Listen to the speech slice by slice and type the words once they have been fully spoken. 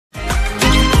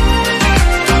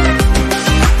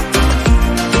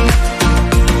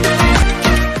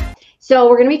So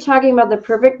we're going to be talking about the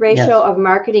perfect ratio of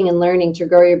marketing and learning to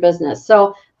grow your business.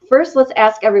 So first, let's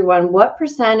ask everyone, what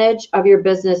percentage of your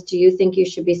business do you think you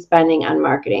should be spending on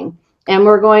marketing? And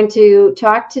we're going to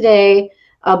talk today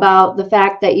about the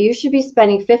fact that you should be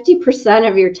spending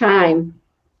 50% of your time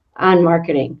on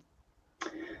marketing.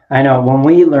 I know when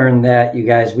we learned that, you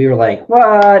guys, we were like,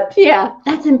 what? Yeah,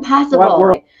 that's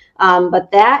impossible. But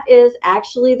that is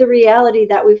actually the reality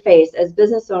that we face as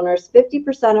business owners.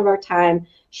 50% of our time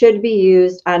should be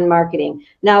used on marketing.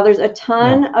 Now, there's a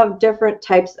ton of different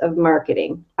types of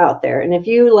marketing out there. And if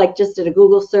you just did a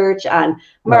Google search on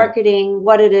marketing,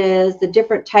 what it is, the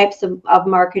different types of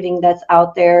marketing that's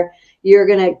out there, you're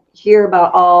going to hear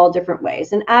about all different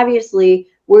ways. And obviously,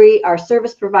 we are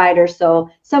service providers, so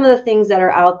some of the things that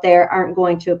are out there aren't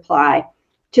going to apply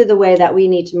to the way that we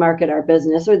need to market our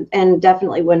business, and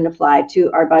definitely wouldn't apply to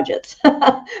our budgets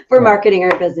for marketing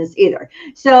our business either.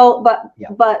 So,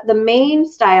 but the main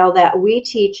style that we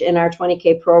teach in our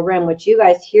 20K program, which you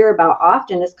guys hear about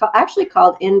often, is actually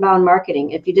called inbound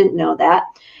marketing, if you didn't know that.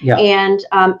 And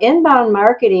inbound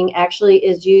marketing actually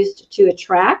is used to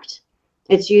attract,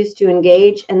 it's used to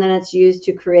engage, and then it's used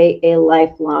to create a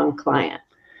lifelong client.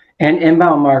 And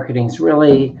inbound marketing is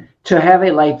really to have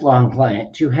a lifelong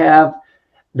client, to have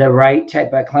the right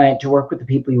type of client, to work with the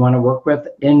people you want to work with.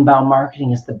 Inbound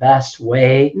marketing is the best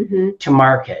way to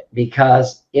market,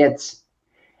 because it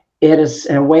is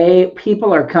in a way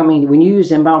people are coming. When you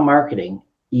use inbound marketing,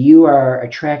 you are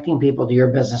attracting people to your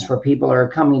business, where people are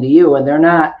coming to you and they're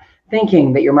not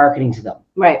thinking that you're marketing to them.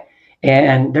 Right.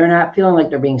 And they're not feeling like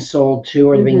they're being sold to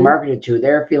or they're being marketed to.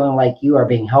 They're feeling like you are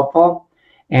being helpful,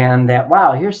 and that,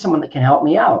 wow, here's someone that can help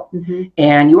me out.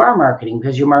 And you are marketing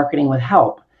because you're marketing with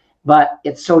help. But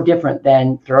it's so different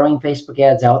than throwing Facebook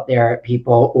ads out there at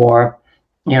people, or,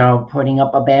 you know, putting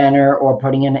up a banner or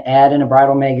putting an ad in a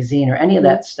bridal magazine or any of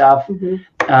that stuff.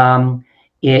 Even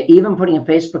putting a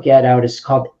Facebook ad out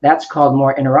that's called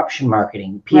more interruption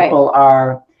marketing. People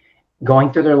are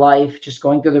going through their life, just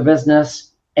going through their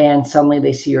business, and suddenly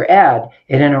they see your ad.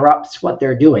 It interrupts what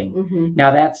they're doing. Now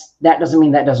that doesn't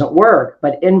mean that doesn't work,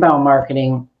 but inbound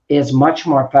marketing is much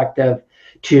more effective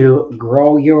to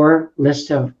grow your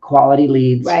list of quality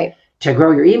leads, to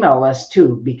grow your email list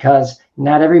too, because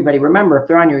not everybody, remember, if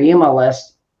they're on your email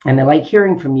list and they like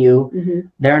hearing from you,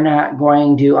 they're not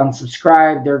going to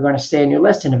unsubscribe. They're going to stay on your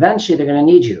list, and eventually they're going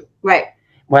to need you.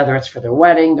 Whether it's for their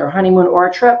wedding, their honeymoon, or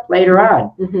a trip later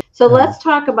on. So let's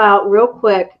talk about real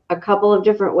quick a couple of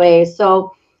different ways.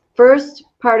 So first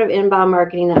part of inbound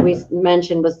marketing that we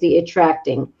mentioned was the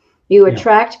attracting. You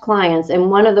attract clients, and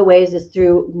one of the ways is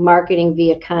through marketing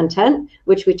via content,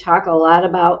 which we talk a lot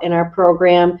about in our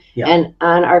program and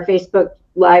on our Facebook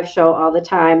live show all the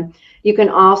time. You can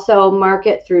also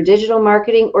market through digital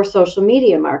marketing or social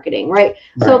media marketing, right?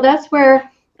 So that's where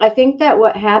I think that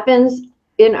what happens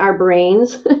in our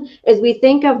brains is we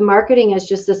think of marketing as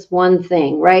just this one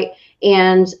thing, right?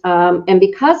 And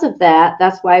because of that,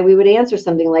 that's why we would answer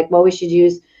something like, well, we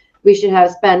should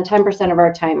have spend 10% of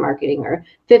our time marketing, or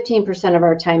 15% of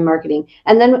our time marketing.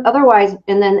 And then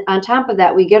on top of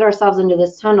that, we get ourselves into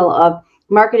this tunnel of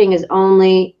marketing is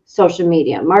only social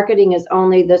media. Marketing is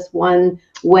only this one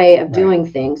way of doing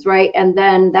things, right? And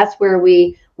then that's where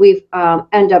we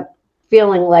end up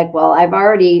feeling like, well, I've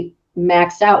already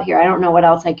maxed out here. I don't know what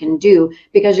else I can do,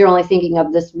 because you're only thinking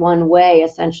of this one way,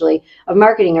 essentially, of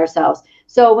marketing ourselves.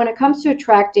 So when it comes to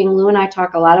attracting, Lou and I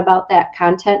talk a lot about that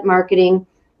content marketing,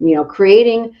 you know,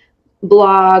 creating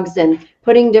blogs and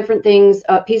putting different things,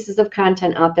 pieces of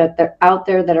content out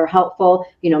there that are helpful,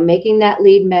 you know, making that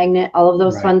lead magnet, all of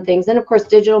those fun things. And of course,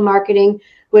 digital marketing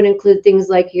would include things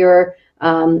like your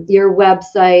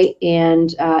website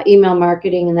and email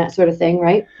marketing and that sort of thing,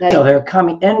 right? So they're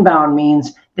coming inbound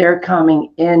means they're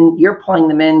coming in, you're pulling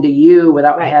them into you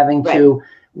without having to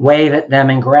wave at them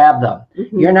and grab them.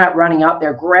 You're not running out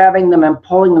there grabbing them and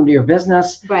pulling them to your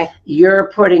business. You're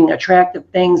putting attractive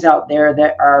things out there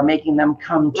that are making them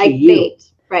come to you.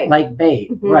 Like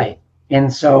bait,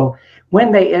 And so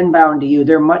when they inbound to you,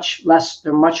 they're much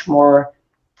more,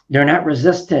 they're not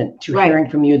resistant to hearing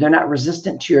from you. They're not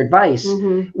resistant to your advice.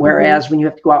 Whereas when you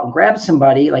have to go out and grab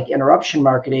somebody, like interruption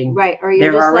marketing, or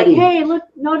you're just already like, hey, look,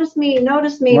 notice me,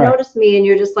 notice me. And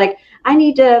you're just like, I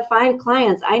need to find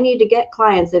clients. I need to get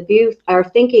clients. If you are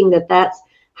thinking that that's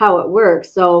how it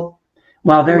works. So,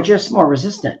 well, they're just more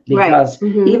resistant, because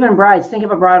even brides, think of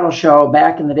a bridal show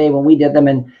back in the day when we did them,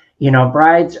 and you know,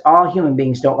 brides, all human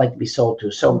beings don't like to be sold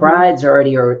to. So brides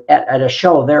already are at a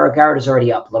show, their guard is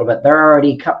already up a little bit. They're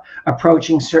already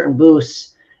approaching certain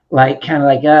booths, like kind of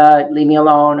like, leave me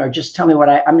alone, or just tell me what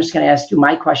I'm just going to ask you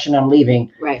my question, I'm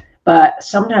leaving. But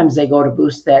sometimes they go to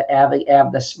boost that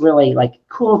have this really like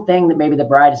cool thing that maybe the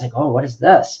bride is like, oh, what is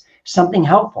this? Something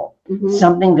helpful,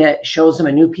 something that shows them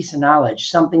a new piece of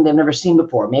knowledge, something they've never seen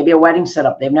before, maybe a wedding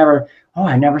setup.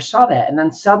 I never saw that. And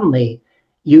then suddenly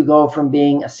you go from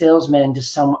being a salesman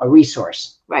to a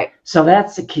resource. Right. So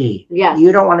that's the key. Yes.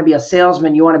 You don't want to be a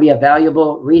salesman. You want to be a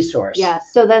valuable resource.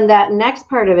 Yes. So then that next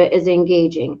part of it is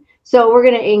engaging. So we're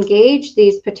going to engage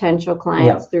these potential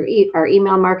clients through our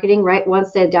email marketing, right?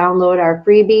 Once they download our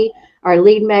freebie, our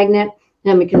lead magnet,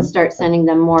 then we can start sending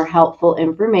them more helpful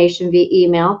information via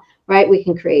email, right? We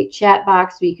can create chat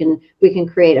box. We can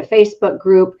create a Facebook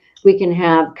group. We can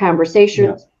have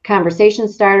conversation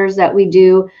starters that we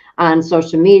do on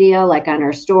social media, like on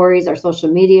our stories, our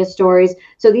social media stories.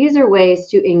 So these are ways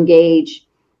to engage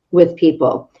with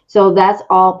people. So that's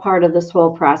all part of this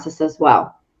whole process as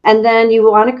well. And then you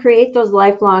want to create those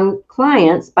lifelong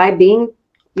clients by being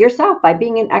yourself, by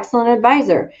being an excellent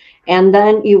advisor. And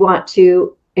then you want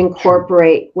to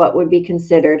incorporate what would be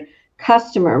considered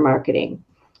customer marketing.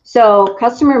 So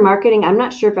customer marketing, I'm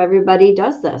not sure if everybody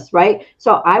does this, right?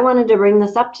 So I wanted to bring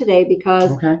this up today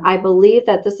because I believe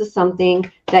that this is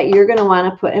something that you're going to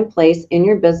want to put in place in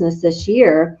your business this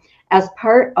year as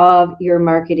part of your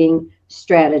marketing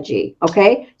strategy.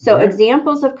 Okay. So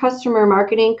examples of customer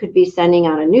marketing could be sending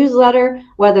out a newsletter,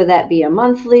 whether that be a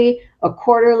monthly, a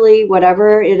quarterly,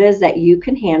 whatever it is that you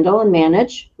can handle and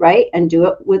manage, right? And do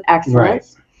it with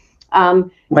excellence.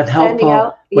 With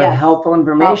helpful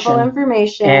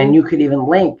information. And you could even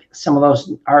link some of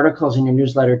those articles in your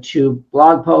newsletter to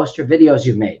blog posts or videos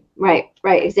you've made. Right,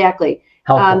 exactly.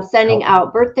 Sending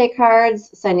out birthday cards,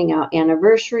 sending out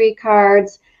anniversary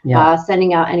cards,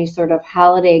 sending out any sort of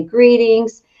holiday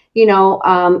greetings. You know,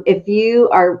 if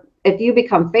you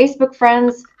become Facebook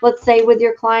friends, let's say, with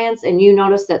your clients, and you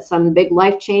notice that some big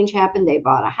life change happened, they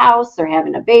bought a house, they're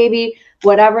having a baby,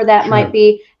 whatever that might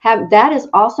be, that is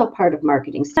also part of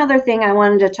marketing. Another thing I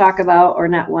wanted to talk about, or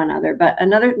not one other, but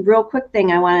another real quick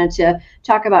thing I wanted to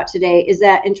talk about today is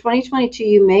that in 2022,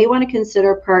 you may want to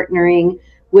consider partnering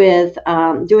with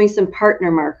doing some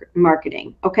partner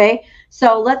marketing. Okay.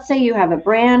 So let's say you have a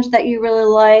brand that you really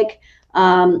like,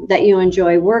 that you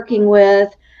enjoy working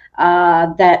with,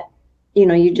 that, you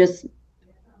know, you just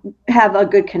have a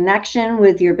good connection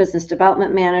with your business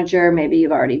development manager. Maybe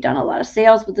you've already done a lot of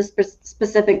sales with this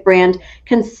specific brand.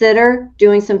 Consider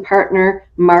doing some partner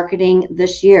marketing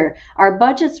this year. Our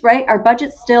budgets, right? Our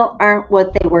budgets still aren't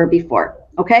what they were before.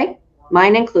 Okay.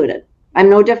 Mine included. I'm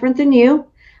no different than you.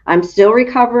 I'm still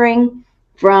recovering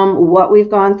from what we've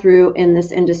gone through in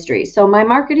this industry. So my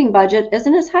marketing budget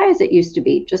isn't as high as it used to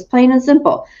be, just plain and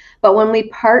simple. But when we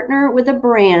partner with a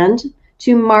brand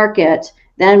to market,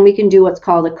 then we can do what's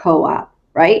called a co-op,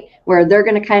 right? Where they're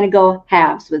going to kind of go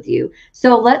halves with you.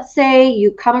 So let's say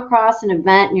you come across an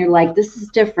event and you're like, this is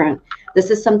different. This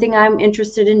is something I'm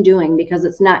interested in doing because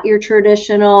it's not your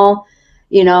traditional,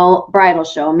 you know, bridal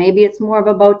show. Maybe it's more of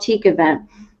a boutique event.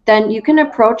 Then you can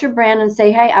approach a brand and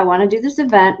say, hey, I want to do this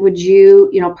event. Would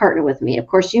you, partner with me? Of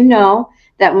course, you know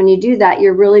that when you do that,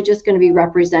 you're really just going to be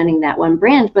representing that one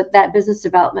brand, but that business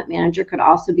development manager could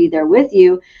also be there with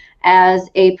you as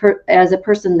a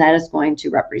person that is going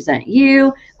to represent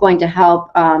you, going to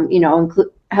help,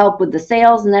 help with the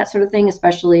sales and that sort of thing,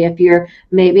 especially if you're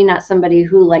maybe not somebody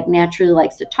who naturally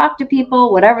likes to talk to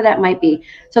people, whatever that might be.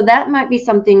 So that might be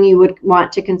something you would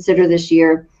want to consider this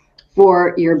year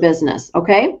for your business.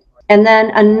 Okay. And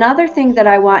then another thing that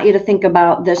I want you to think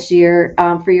about this year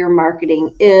for your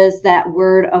marketing is that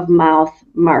word of mouth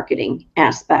marketing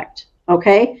aspect.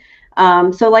 Okay.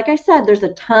 So like I said, there's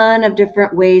a ton of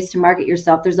different ways to market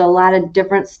yourself. There's a lot of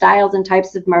different styles and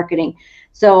types of marketing.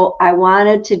 So I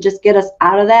wanted to just get us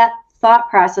out of that thought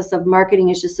process of marketing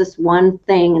is just this one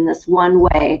thing and this one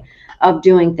way of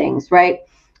doing things, right?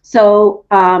 So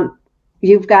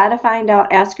you've got to find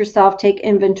out, ask yourself, take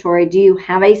inventory. Do you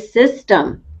have a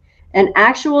system, an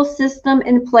actual system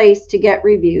in place to get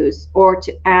reviews or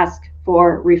to ask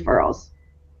for referrals?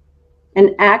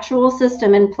 An actual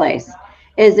system in place.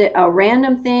 Is it a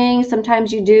random thing?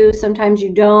 Sometimes you do, sometimes you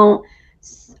don't.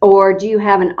 Or do you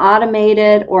have an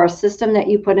automated or a system that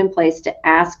you put in place to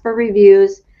ask for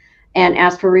reviews and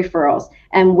ask for referrals?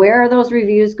 And where are those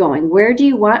reviews going? Where do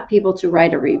you want people to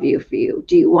write a review for you?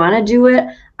 Do you want to do it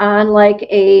on like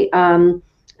a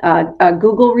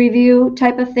Google review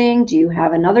type of thing? Do you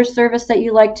have another service that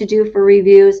you like to do for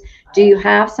reviews? Do you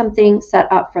have something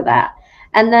set up for that?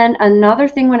 And then another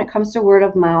thing when it comes to word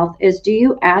of mouth is, do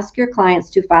you ask your clients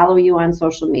to follow you on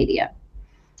social media?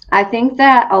 I think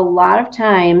that a lot of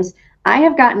times I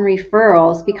have gotten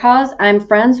referrals because I'm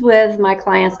friends with my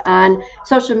clients on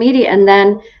social media, and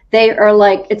then they are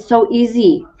like, it's so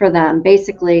easy for them.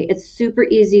 Basically, it's super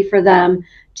easy for them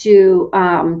to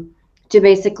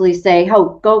basically say,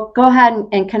 oh, go ahead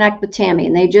and connect with Tammy.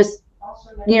 And they just,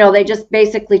 they just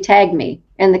basically tag me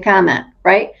in the comment,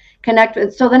 right? Connect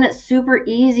with, so then it's super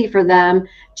easy for them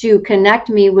to connect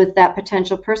me with that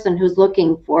potential person who's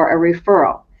looking for a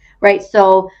referral, right?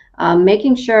 So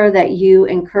making sure that you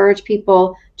encourage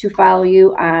people to follow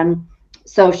you on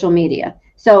social media.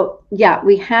 So yeah,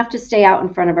 we have to stay out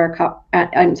in front of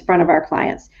our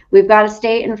clients. We've got to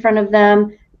stay in front of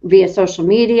them via social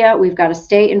media. We've got to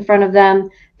stay in front of them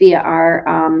via our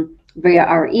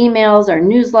emails, our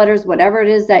newsletters, whatever it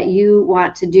is that you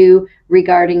want to do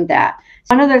regarding that.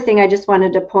 One other thing I just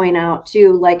wanted to point out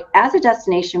too, like as a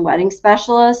destination wedding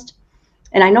specialist,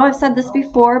 and I know I've said this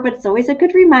before, but it's always a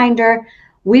good reminder,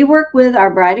 we work with our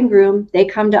bride and groom. They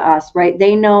come to us, right?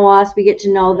 They know us. We get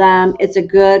to know them. It's a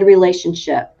good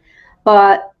relationship.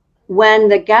 But when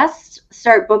the guests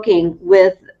start booking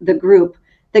with the group,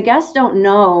 the guests don't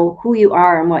know who you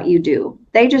are and what you do.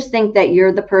 They just think that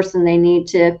you're the person they need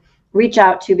to reach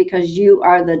out to because you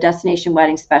are the destination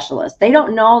wedding specialist. They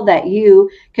don't know that you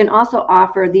can also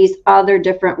offer these other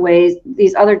different ways,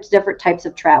 these other different types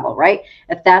of travel, right?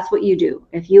 If that's what you do,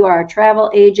 if you are a travel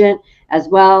agent as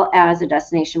well as a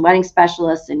destination wedding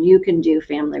specialist, and you can do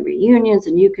family reunions,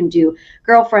 and you can do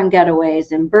girlfriend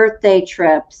getaways and birthday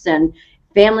trips and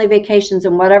family vacations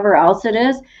and whatever else it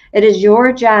is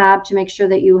your job to make sure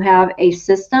that you have a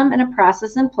system and a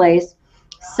process in place,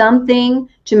 something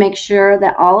to make sure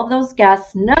that all of those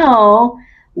guests know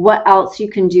what else you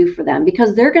can do for them,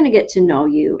 because they're going to get to know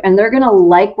you and they're going to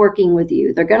like working with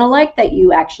you. They're going to like that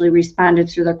you actually responded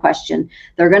to their question.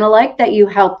 They're going to like that you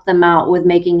helped them out with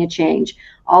making a change.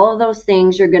 All of those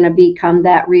things, you're going to become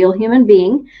that real human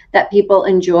being that people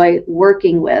enjoy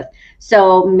working with.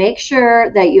 So make sure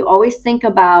that you always think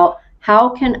about, how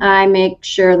can I make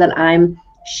sure that I'm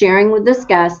sharing with this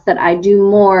guest that I do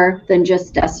more than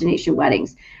just destination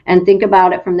weddings, and think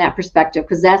about it from that perspective,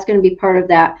 because that's going to be part of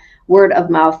that word of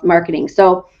mouth marketing.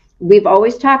 So we've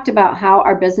always talked about how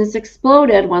our business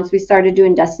exploded once we started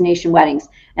doing destination weddings.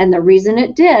 And the reason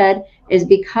it did is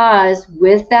because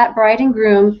with that bride and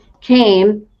groom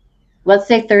came, let's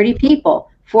say 30 people,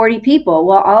 40 people.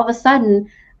 Well, all of a sudden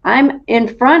I'm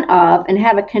in front of and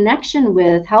have a connection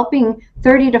with helping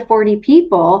 30 to 40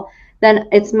 people. Then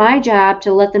it's my job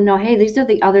to let them know, hey, these are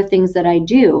the other things that I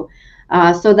do.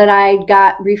 So that I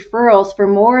got referrals for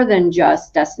more than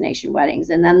just destination weddings.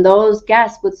 And then those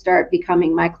guests would start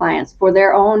becoming my clients for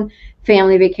their own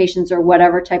family vacations or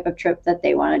whatever type of trip that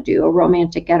they want to do, a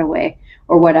romantic getaway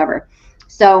or whatever.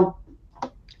 So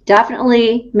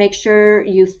definitely make sure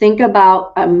you think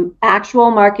about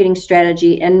actual marketing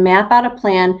strategy and map out a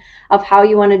plan of how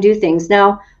you want to do things.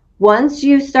 Now, once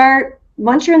you're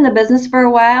in the business for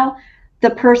a while,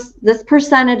 this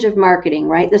percentage of marketing,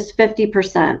 right, this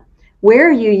 50%,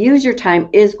 where you use your time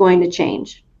is going to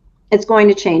change. It's going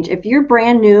to change. If you're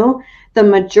brand new, the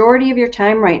majority of your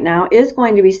time right now is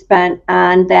going to be spent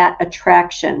on that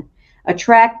attraction,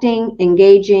 attracting,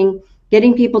 engaging,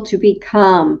 getting people to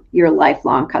become your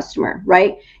lifelong customer,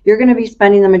 right? You're going to be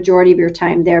spending the majority of your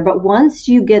time there. But once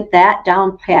you get that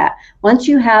down pat, once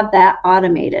you have that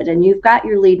automated and you've got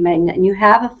your lead magnet and you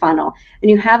have a funnel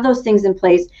and you have those things in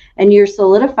place and you're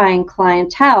solidifying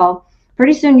clientele,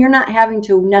 pretty soon you're not having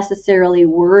to necessarily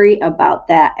worry about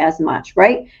that as much,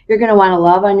 right? You're going to want to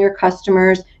love on your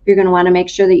customers. You're going to want to make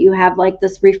sure that you have like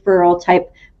this referral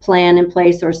type plan in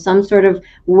place or some sort of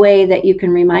way that you can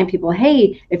remind people,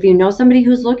 hey, if you know somebody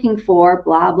who's looking for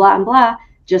blah, blah, and blah,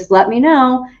 just let me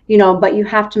know, but you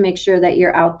have to make sure that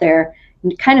you're out there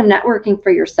kind of networking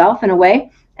for yourself in a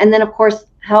way. And then of course,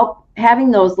 having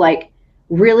those like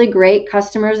really great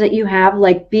customers that you have,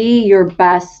 like be your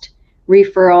best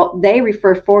referral. They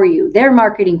refer for you. They're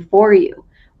marketing for you,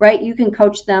 right? You can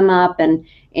coach them up and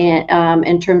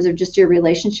in terms of just your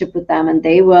relationship with them, and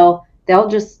they'll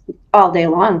just all day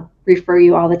long refer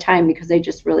you all the time because they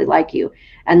just really like you.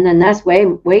 And then that's way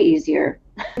easier.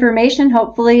 Information,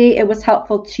 hopefully it was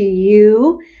helpful to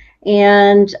you.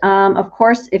 And of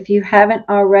course, if you haven't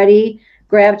already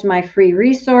grabbed my free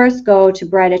resource, go to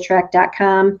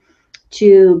brideattract.com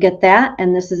to get that.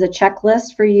 And this is a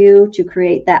checklist for you to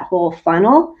create that whole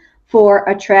funnel for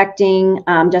attracting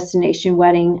destination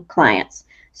wedding clients.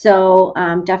 So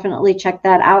definitely check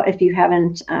that out if you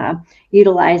haven't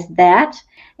utilized that.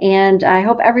 And I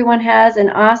hope everyone has an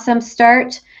awesome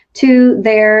start to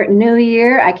their new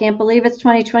year. I can't believe it's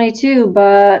 2022,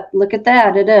 but look at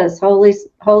that. It is.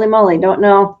 Holy moly. Don't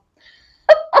know.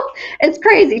 It's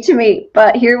crazy to me,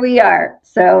 but here we are.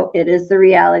 So it is the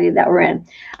reality that we're in.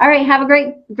 All right. Have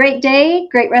a great day.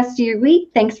 Great rest of your week.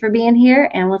 Thanks for being here,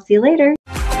 and we'll see you later.